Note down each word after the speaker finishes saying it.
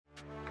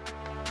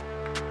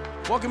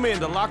Welcome in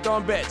to Locked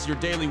On Bets, your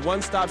daily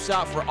one-stop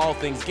shop for all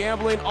things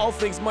gambling, all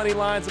things money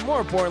lines, and more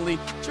importantly,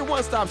 it's your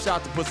one-stop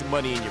shop to put some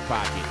money in your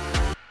pocket.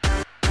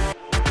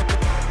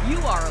 You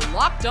are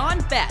Locked On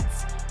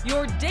Bets,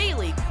 your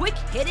daily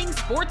quick-hitting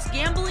sports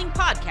gambling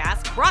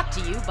podcast brought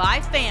to you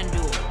by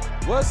FanDuel.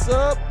 What's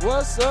up?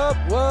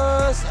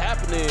 What's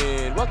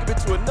happening? Welcome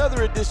into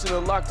another edition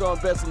of Locked On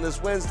Bets on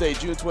this Wednesday,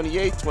 June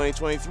 28th,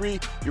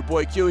 2023. Your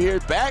boy Q here,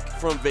 back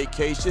from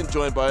vacation,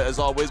 joined by, as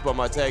always, by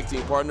my tag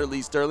team partner,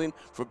 Lee Sterling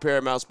from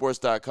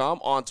ParamountSports.com,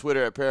 on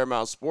Twitter at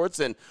Paramount Sports.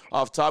 And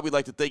off top, we'd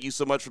like to thank you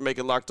so much for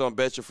making Locked On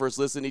Bets your first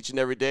listen each and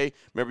every day.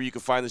 Remember, you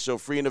can find the show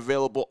free and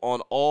available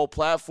on all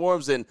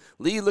platforms. And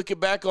Lee,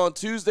 looking back on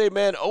Tuesday,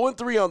 man,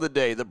 0-3 on the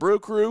day. The Brew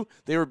Crew,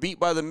 they were beat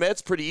by the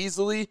Mets pretty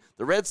easily.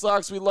 The Red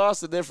Sox, we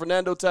lost, and then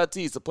Fernando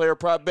Tatis, the player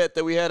prop bet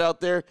that we had out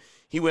there,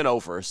 he went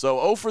over. So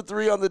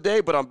 0-3 on the day,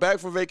 but I'm back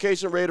from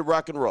vacation, ready to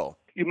rock and roll.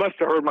 You must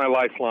have heard my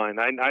lifeline.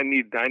 I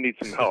need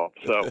some help.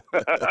 So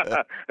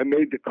I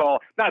made the call.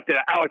 Not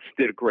that Alex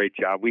did a great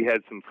job. We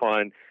had some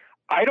fun.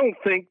 I don't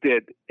think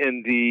that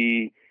in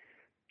the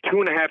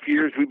 2.5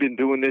 years we've been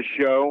doing this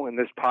show and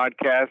this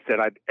podcast that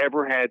I've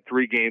ever had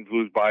 3 games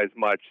lose by as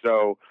much.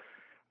 So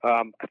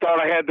I thought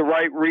I had the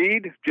right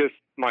read. Just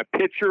my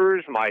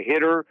pitchers, my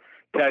hitter,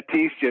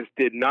 Tatis just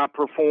did not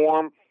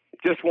perform.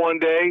 Just one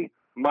day,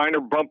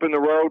 minor bump in the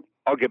road,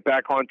 I'll get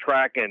back on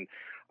track. And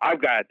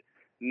I've got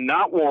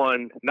not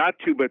one, not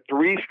two, but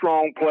 3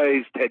 strong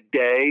plays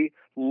today.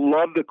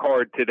 Love the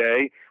card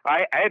today.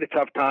 I had a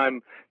tough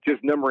time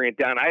just numbering it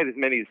down. I had as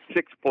many as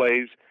 6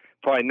 plays,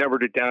 so I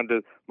numbered it down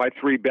to my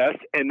 3 best.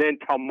 And then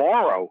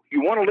tomorrow,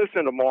 you want to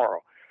listen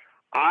tomorrow,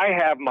 I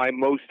have my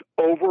most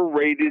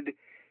overrated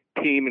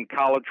team in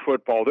college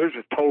football. There's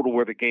a total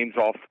where the game's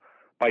off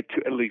by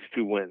at least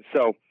 2 wins.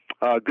 So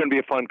going to be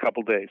a fun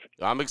couple days.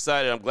 I'm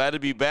excited. I'm glad to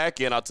be back.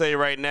 And I'll tell you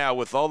right now,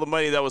 with all the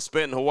money that was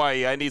spent in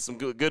Hawaii, I need some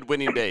good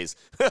winning days.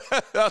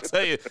 I'll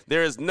tell you,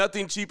 there is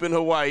nothing cheap in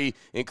Hawaii,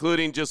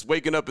 including just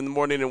waking up in the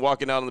morning and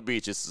walking out on the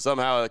beach.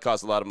 Somehow it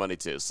costs a lot of money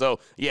too. So,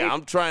 yeah,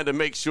 I'm trying to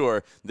make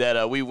sure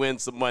that we win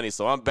some money.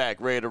 So I'm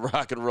back ready to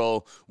rock and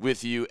roll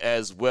with you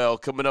as well.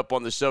 Coming up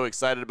on the show,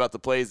 excited about the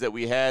plays that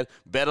we had.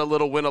 Bet a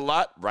little, win a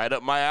lot. Right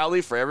up my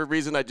alley for every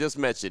reason I just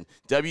mentioned.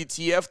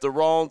 WTF, the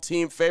wrong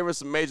team favors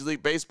some Major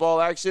League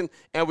Baseball action.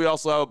 And we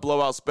also have a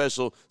blowout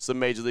special, some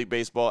Major League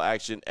Baseball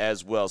action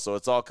as well. So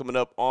it's all coming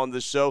up on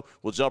the show.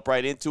 We'll jump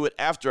right into it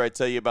after I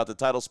tell you about the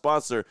title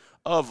sponsor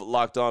of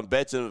Locked On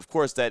Bets. And, of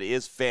course, that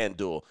is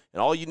FanDuel.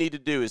 And all you need to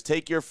do is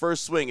take your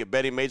first swing at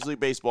betting Major League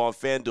Baseball on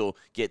FanDuel.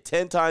 Get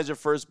 10 times your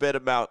first bet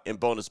amount in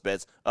bonus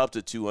bets up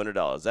to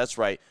 $200. That's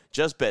right.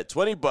 Just bet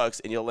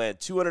 $20 and you'll land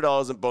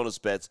 $200 in bonus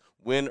bets,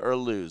 win or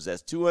lose.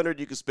 That's $200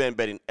 you can spend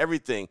betting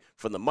everything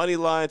from the money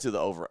line to the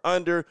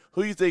over-under.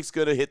 Who you think's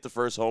going to hit the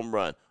first home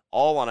run?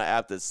 All on an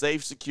app that's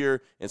safe,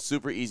 secure, and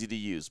super easy to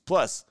use.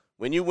 Plus,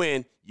 when you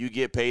win, you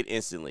get paid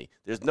instantly.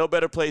 There's no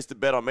better place to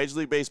bet on Major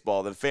League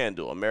Baseball than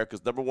FanDuel,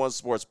 America's #1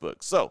 sportsbook.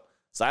 So,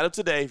 sign up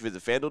today.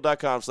 Visit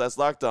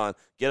FanDuel.com/lockedon.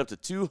 Get up to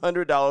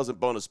 $200 in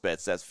bonus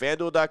bets. That's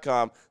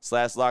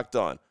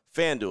FanDuel.com/lockedon.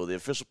 FanDuel, the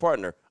official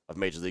partner of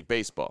Major League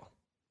Baseball.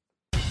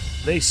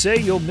 They say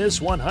you'll miss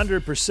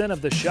 100%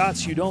 of the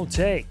shots you don't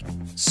take.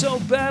 So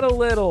bet a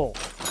little,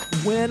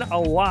 win a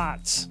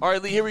lot. All right,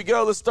 Lee, here we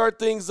go. Let's start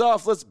things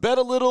off. Let's bet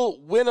a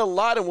little, win a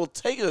lot, and we'll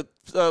take a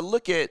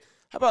look at,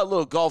 how about a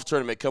little golf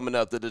tournament coming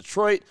up, the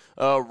Detroit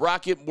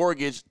Rocket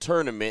Mortgage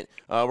Tournament.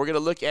 We're going to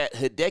look at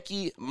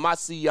Hideki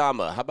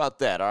Matsuyama. How about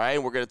that, all right?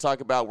 And we're going to talk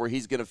about where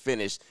he's going to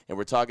finish, and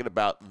we're talking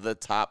about the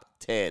top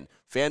 10.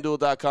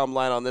 FanDuel.com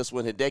line on this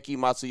one, Hideki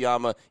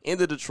Matsuyama in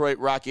the Detroit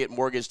Rocket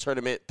Mortgage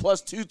Tournament,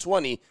 plus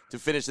 220 to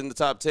finish in the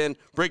top 10.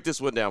 Break this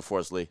one down for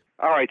us, Lee.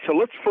 All right, so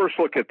let's first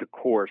look at the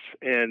course,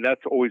 and that's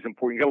always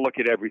important. You got to look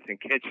at everything.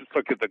 Can't just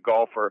look at the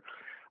golfer.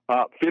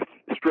 5th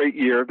straight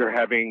year they're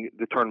having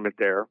the tournament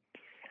there.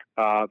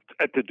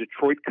 At the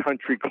Detroit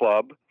Country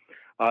Club,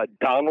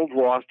 Donald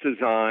Ross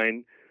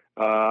design.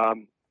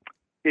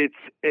 It's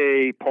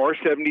a par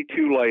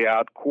 72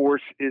 layout.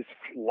 Course is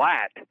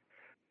flat.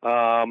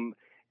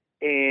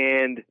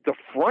 And the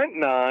front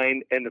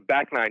 9 and the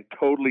back 9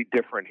 totally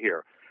different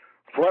here.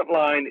 Front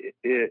 9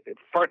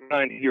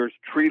 here is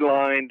tree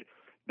lined.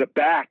 The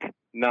back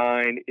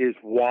 9 is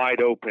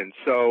wide open.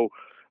 So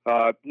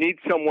need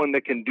someone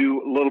that can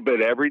do a little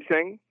bit of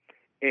everything.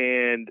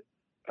 And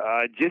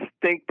just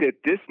think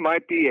that this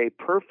might be a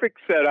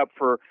perfect setup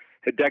for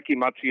Hideki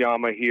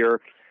Matsuyama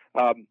here.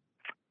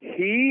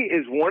 He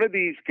is one of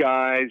these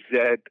guys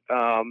that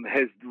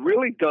has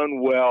really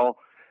done well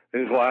in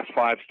his last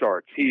 5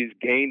 starts. He's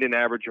gained an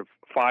average of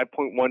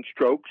 5.1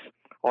 strokes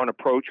on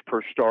approach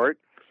per start.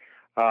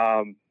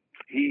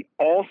 He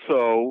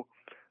also,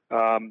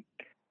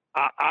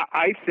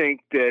 I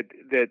think that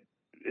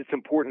it's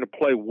important to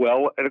play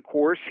well at a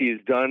course. He has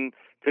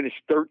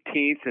finished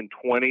 13th and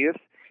 20th.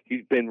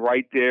 He's been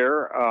right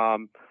there.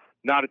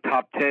 Not a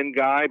top 10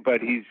 guy,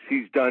 but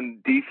he's done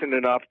decent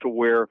enough to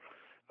where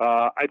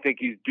I think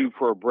he's due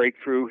for a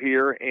breakthrough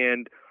here.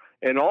 And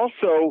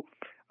also,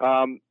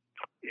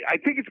 I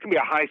think it's going to be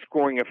a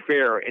high-scoring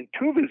affair. And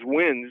two of his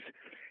wins,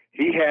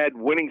 he had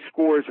winning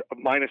scores of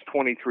minus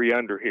 23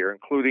 under here,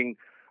 including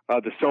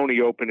the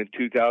Sony Open in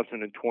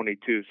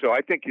 2022. So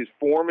I think his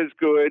form is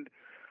good.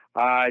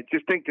 I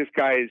just think this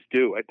guy is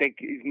due. I think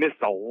he's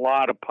missed a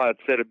lot of putts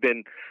that have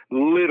been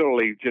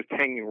literally just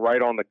hanging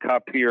right on the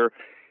cup here.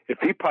 If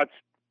he putts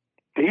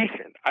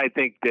decent, I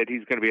think that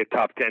he's going to be a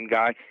top 10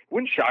 guy. It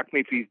wouldn't shock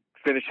me if he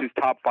finishes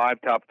top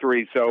 5, top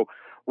 3. So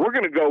we're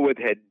going to go with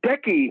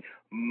Hideki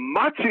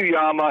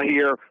Matsuyama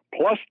here,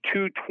 plus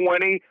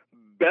 220.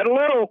 Bet a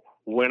little,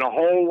 win a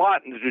whole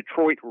lot in the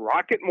Detroit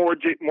Rocket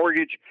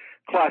Mortgage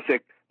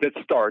Classic that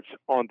starts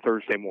on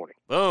Thursday morning.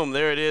 Boom,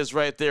 there it is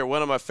right there.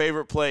 One of my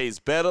favorite plays.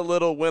 Bet a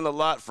little, win a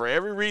lot for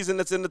every reason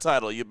that's in the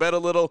title. You bet a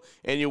little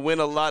and you win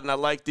a lot, and I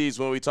like these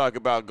when we talk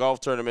about golf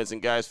tournaments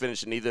and guys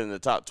finishing either in the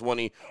top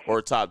 20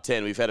 or top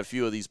 10. We've had a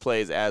few of these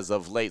plays as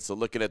of late, so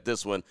looking at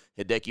this one,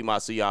 Hideki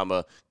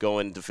Matsuyama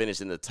going to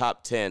finish in the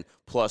top 10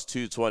 plus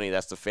 220.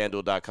 That's the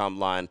FanDuel.com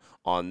line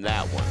on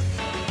that one.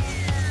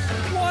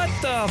 What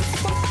the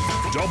fuck?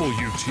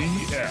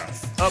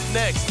 WTF. Up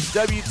next,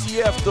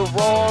 WTF, the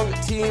wrong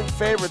team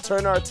favorite.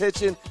 Turn our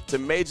attention to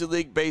Major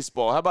League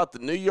Baseball. How about the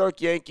New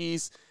York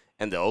Yankees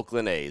and the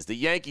Oakland A's? The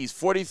Yankees,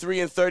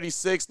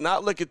 43-36,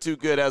 not looking too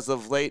good as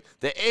of late.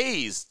 The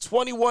A's,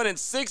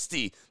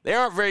 21-60. They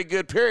aren't very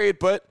good, period,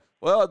 but,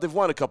 well, they've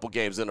won a couple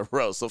games in a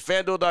row. So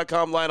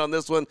FanDuel.com line on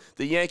this one.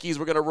 The Yankees,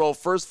 we're going to roll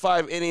first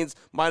 5 innings,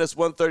 minus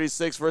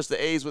 136 versus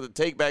the A's with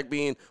the takeback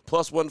being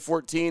plus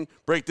 114.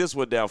 Break this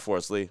one down for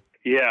us, Lee.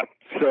 Yeah,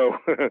 so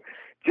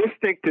just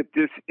think that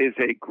this is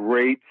a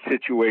great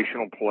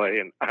situational play.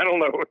 And I don't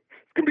know,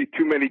 it's going to be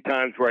too many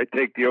times where I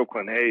take the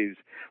Oakland A's.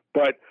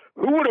 But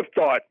who would have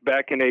thought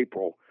back in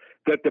April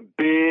that the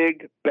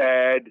big,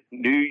 bad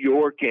New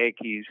York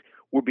Yankees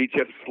would be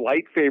just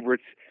slight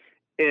favorites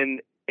in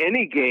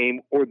any game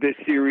or this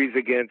series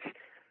against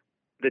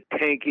the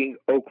tanking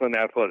Oakland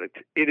Athletics?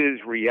 It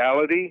is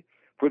reality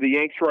for the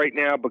Yanks right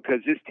now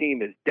because this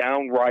team is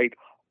downright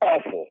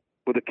awful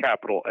with a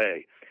capital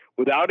A.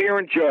 Without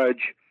Aaron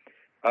Judge,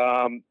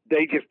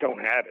 they just don't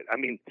have it. I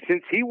mean,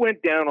 since he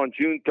went down on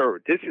June 3rd,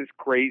 this is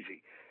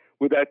crazy.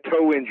 With that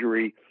toe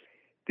injury,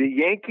 the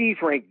Yankees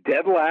ranked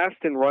dead last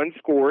in runs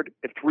scored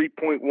at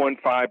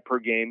 3.15 per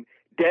game,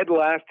 dead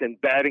last in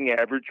batting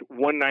average,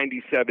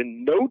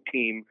 197. No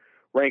team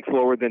ranks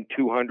lower than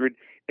 200,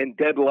 and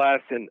dead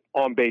last in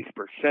on-base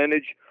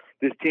percentage.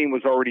 This team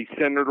was already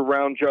centered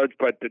around Judge,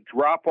 but the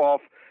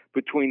drop-off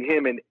between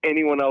him and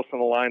anyone else in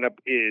the lineup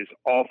is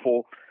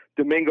awful.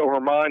 Domingo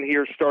Germán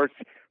here starts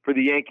for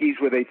the Yankees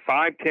with a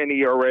 5.10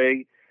 ERA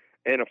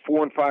and a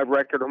 4-5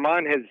 record.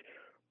 Germán has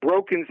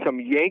broken some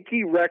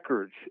Yankee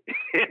records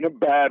in a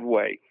bad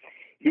way.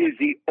 He is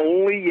the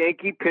only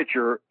Yankee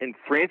pitcher in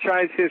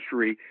franchise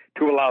history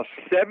to allow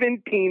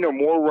 17 or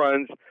more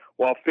runs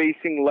while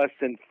facing less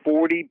than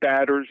 40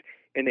 batters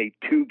in a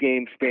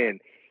 2-game span.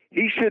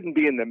 He shouldn't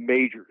be in the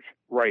majors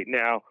right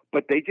now,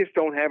 but they just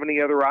don't have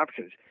any other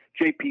options.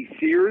 J.P.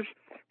 Sears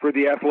for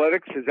the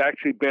Athletics has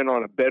actually been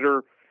on a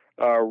better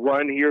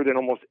run here than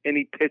almost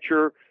any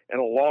pitcher in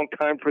a long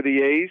time for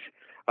the A's.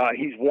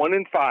 He's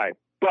 1-5,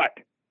 but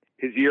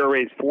his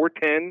ERA is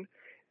 4.10,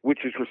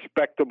 which is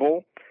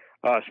respectable,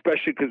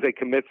 especially because they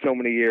commit so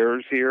many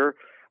errors here,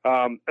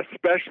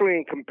 especially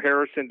in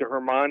comparison to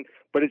Germán.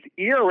 But his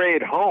ERA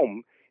at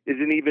home is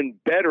an even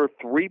better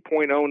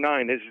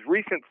 3.09. His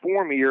recent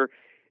form here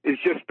is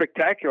just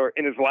spectacular.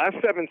 In his last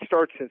 7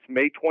 starts since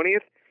May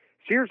 20th,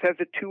 Sears has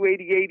a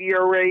 2.88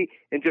 ERA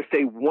and just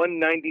a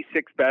 1.96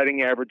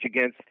 batting average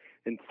against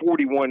in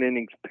 41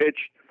 innings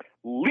pitched.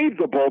 Leave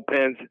the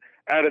bullpens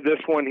out of this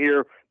one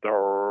here. The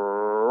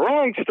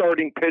wrong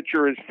starting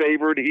pitcher is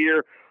favored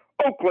here.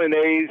 Oakland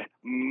A's,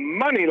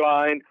 money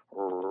line,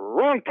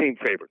 wrong team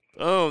favorite.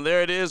 Oh,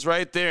 there it is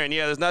right there. And,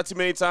 yeah, there's not too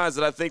many times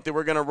that I think that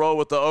we're going to roll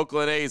with the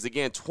Oakland A's.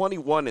 Again,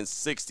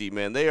 21-60,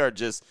 man. They are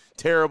just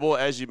terrible,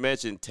 as you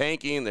mentioned,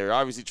 tanking. They're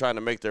obviously trying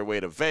to make their way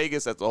to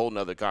Vegas. That's a whole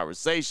nother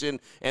conversation.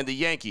 And the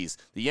Yankees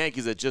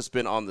have just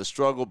been on the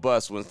struggle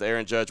bus when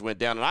Aaron Judge went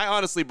down. And I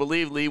honestly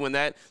believe, Lee, when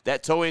that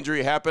toe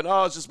injury happened,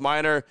 it's just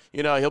minor.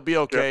 You know, he'll be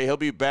okay. Yep. He'll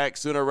be back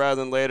sooner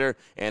rather than later.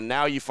 And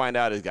now you find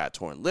out he's got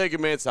torn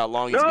ligaments, how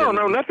long he's No,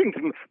 nothing's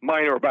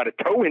minor about a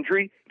toe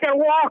injury. You got to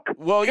walk.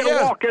 Well, you got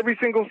to walk every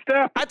single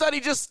step. I thought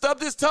he just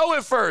stubbed his toe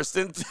at first.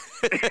 And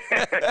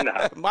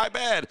No. My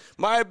bad.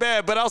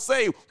 But I'll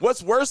say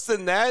what's worse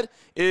than that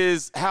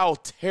is how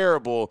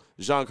terrible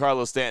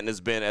Giancarlo Stanton has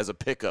been as a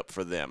pickup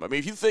for them. I mean,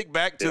 if you think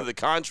back to the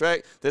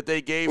contract that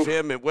they gave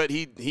him and what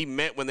he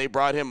meant when they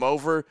brought him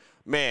over,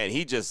 man,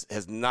 he just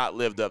has not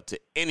lived up to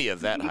any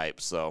of that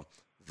hype. So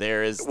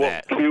there is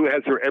that. Q,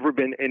 has there ever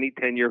been any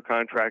 10-year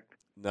contract?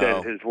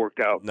 that has worked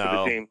out for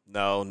the team?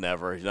 No,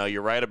 never. No,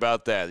 you're right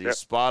about that. You're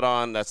spot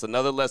on. That's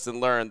another lesson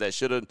learned that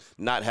should have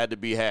not had to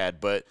be had,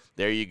 but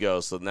there you go.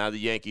 So now the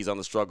Yankees on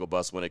the struggle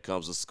bus when it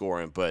comes to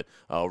scoring, but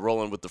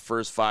rolling with the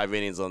first 5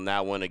 innings on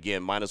that one.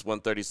 Again, minus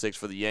 136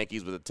 for the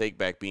Yankees with a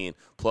takeback being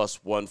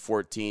plus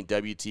 114.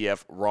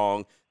 WTF,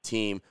 wrong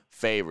team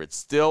favorites.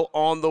 Still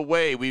on the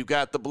way. We've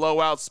got the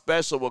blowout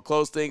special. We'll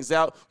close things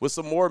out with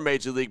some more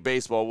Major League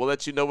Baseball. We'll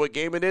let you know what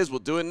game it is. We'll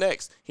do it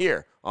next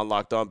here on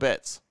Locked On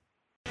Bets.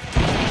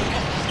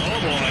 Oh,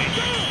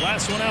 boy.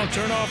 Last one out.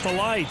 Turn off the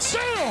lights.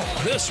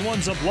 This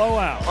one's a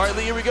blowout. All right,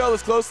 Lee, here we go.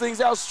 Let's close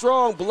things out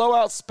strong.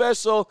 Blowout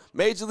special.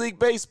 Major League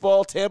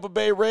Baseball. Tampa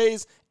Bay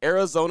Rays,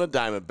 Arizona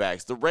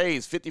Diamondbacks. The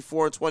Rays,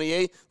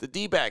 54-28. The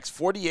D-backs,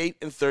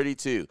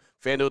 48-32.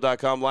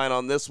 FanDuel.com line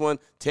on this one.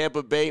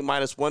 Tampa Bay,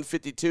 minus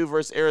 152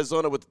 versus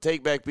Arizona with the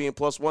takeback being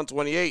plus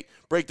 128.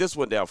 Break this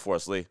one down for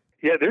us, Lee.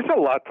 Yeah, there's a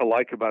lot to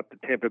like about the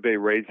Tampa Bay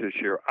Rays this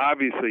year,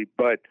 obviously,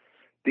 but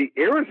the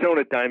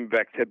Arizona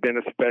Diamondbacks have been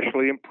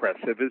especially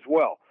impressive as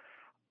well.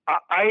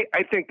 I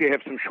think they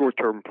have some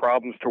short-term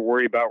problems to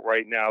worry about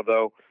right now,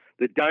 though.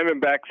 The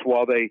Diamondbacks,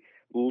 while they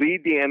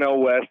lead the NL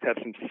West, have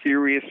some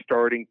serious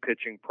starting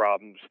pitching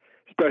problems,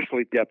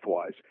 especially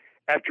depth-wise.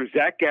 After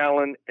Zach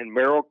Gallen and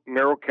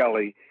Merrill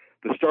Kelly,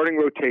 the starting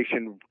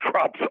rotation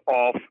drops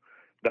off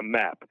the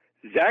map.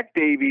 Zach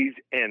Davies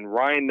and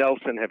Ryan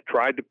Nelson have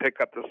tried to pick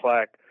up the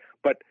slack,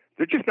 but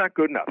they're just not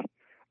good enough.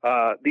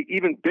 The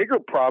even bigger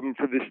problem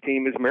for this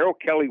team is Merrill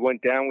Kelly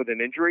went down with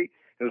an injury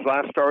in his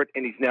last start,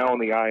 and he's now on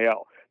the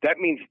IL. That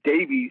means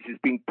Davies is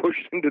being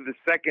pushed into the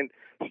second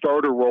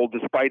starter role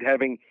despite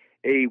having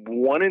a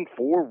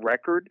 1-4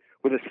 record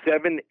with a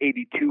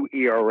 7.82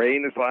 ERA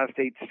in his last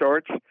 8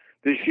 starts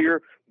this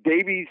year.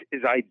 Davies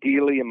is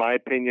ideally, in my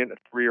opinion, a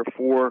 3 or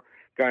 4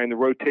 guy in the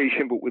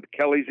rotation, but with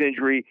Kelly's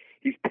injury,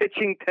 he's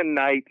pitching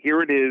tonight.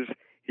 Here it is.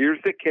 Here's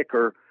the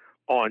kicker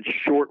on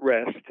short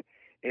rest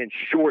and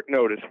short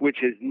notice,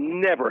 which is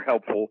never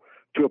helpful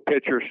to a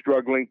pitcher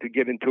struggling to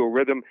get into a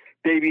rhythm.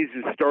 Davies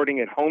is starting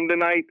at home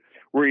tonight,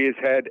 where he has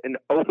had an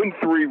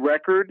 0-3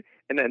 record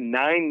and a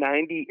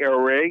 9.90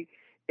 ERA,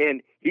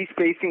 and he's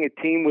facing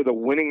a team with a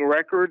winning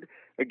record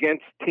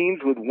against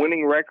teams with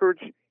winning records.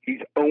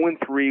 He's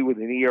 0-3 with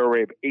an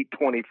ERA of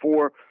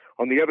 8.24.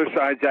 On the other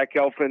side, Zach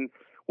Eflin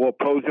will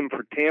oppose him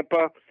for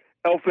Tampa.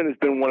 Eflin has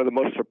been one of the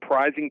most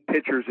surprising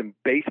pitchers in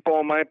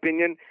baseball, in my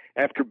opinion,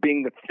 after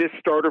being the 5th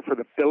starter for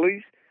the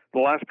Phillies the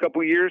last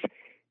couple of years.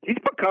 He's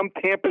become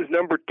Tampa's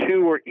number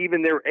 2 or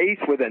even their ace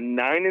with a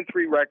 9-3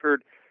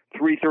 record,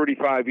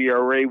 3.35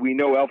 ERA. We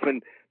know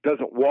Eflin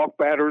doesn't walk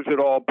batters at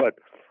all, but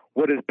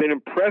what has been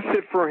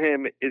impressive for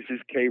him is his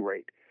K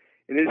rate.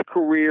 In his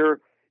career,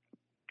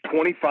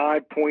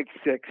 25.6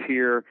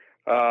 here.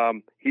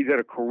 He's at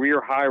a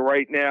career high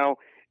right now.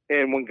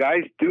 And when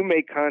guys do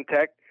make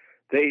contact,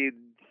 they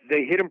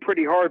hit him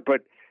pretty hard,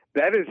 but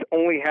that has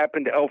only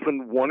happened to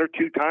Eflin 1 or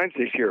 2 times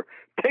this year.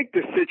 Take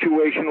the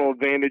situational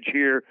advantage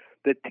here.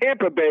 The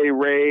Tampa Bay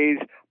Rays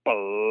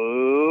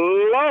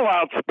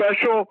blowout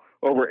special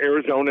over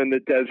Arizona in the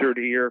desert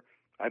here.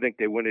 I think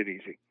they win it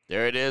easy.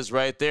 There it is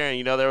right there.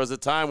 And, there was a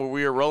time where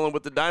we were rolling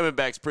with the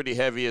Diamondbacks pretty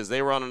heavy as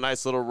they were on a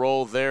nice little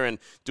roll there and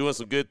doing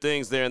some good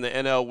things there in the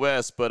NL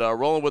West. But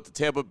rolling with the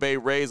Tampa Bay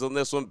Rays on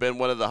this one, been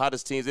one of the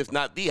hottest teams, if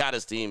not the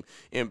hottest team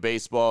in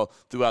baseball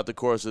throughout the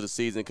course of the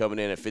season, coming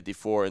in at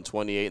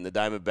 54-28. And the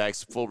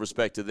Diamondbacks, full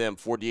respect to them,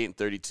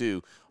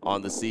 48-32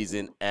 on the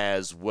season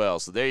as well.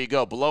 So there you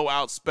go.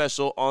 Blowout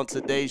special on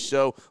today's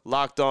show,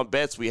 Locked On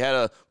Bets. We had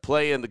a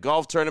play in the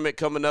golf tournament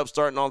coming up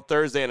starting on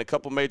Thursday and a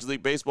couple Major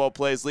League Baseball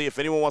plays. Lee, if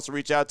anyone wants to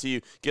reach out to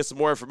you, get some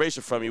more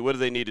information from you, what do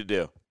they need to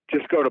do?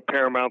 Just go to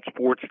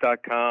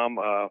ParamountSports.com.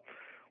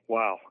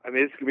 Wow. I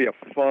mean, it's going to be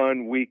a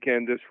fun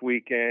weekend this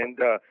weekend,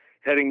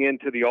 heading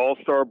into the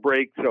All-Star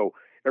break. So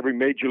every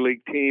Major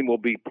League team will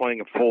be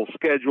playing a full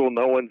schedule.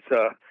 No one's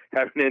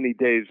having any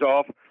days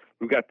off.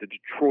 We've got the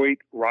Detroit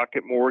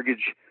Rocket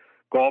Mortgage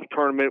Golf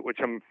Tournament, which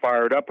I'm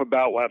fired up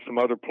about. We'll have some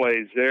other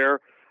plays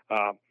there.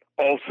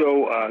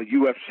 Also,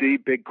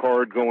 UFC, big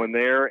card going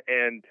there.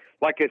 And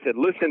like I said,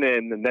 listen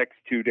in the next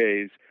 2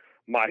 days.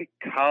 My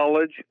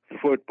college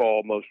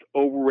football most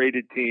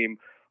overrated team,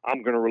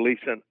 I'm going to release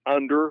an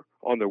under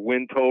on their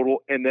win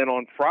total. And then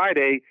on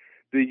Friday,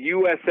 the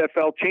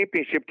USFL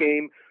championship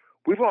game,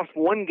 we've lost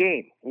one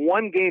game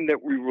that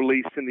we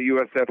released in the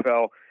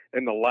USFL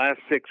in the last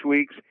 6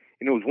 weeks.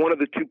 And it was one of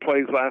the 2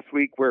 plays last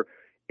week where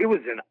it was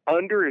an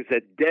under, it's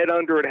a dead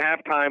under at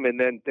halftime, and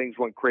then things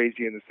went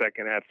crazy in the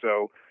second half.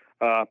 So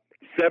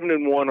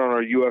 7-1 on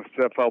our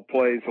USFL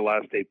plays, the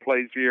last 8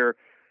 plays here.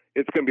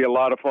 It's going to be a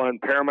lot of fun.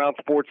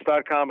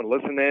 ParamountSports.com and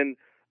listen in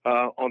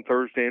on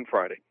Thursday and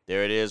Friday.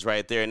 There it is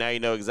right there. Now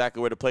you know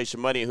exactly where to place your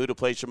money and who to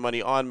place your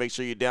money on. Make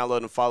sure you download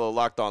and follow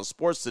Locked On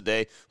Sports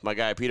today. My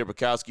guy Peter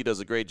Bukowski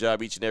does a great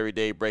job each and every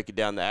day breaking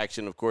down the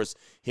action. Of course,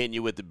 hitting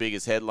you with the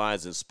biggest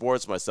headlines in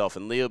sports. Myself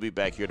and Lee will be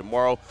back here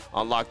tomorrow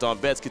on Locked On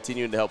Bets,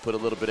 continuing to help put a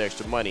little bit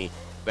extra money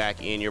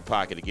back in your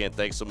pocket. Again,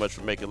 thanks so much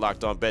for making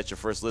Locked On Bets your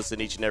first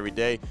listen each and every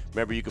day.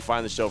 Remember, you can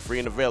find the show free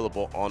and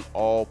available on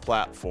all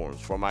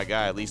platforms. For my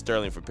guy, Lee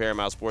Sterling from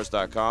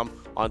ParamountSports.com,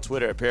 on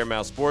Twitter at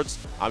Paramount Sports.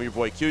 I'm your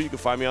boy Q. You can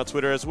find me on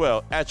Twitter as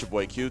well, at your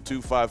boy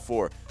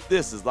Q254.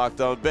 This is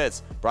Locked On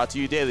Bets, brought to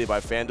you daily by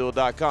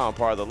FanDuel.com,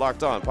 part of the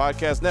Locked On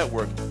Podcast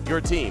Network,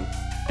 your team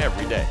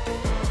every day.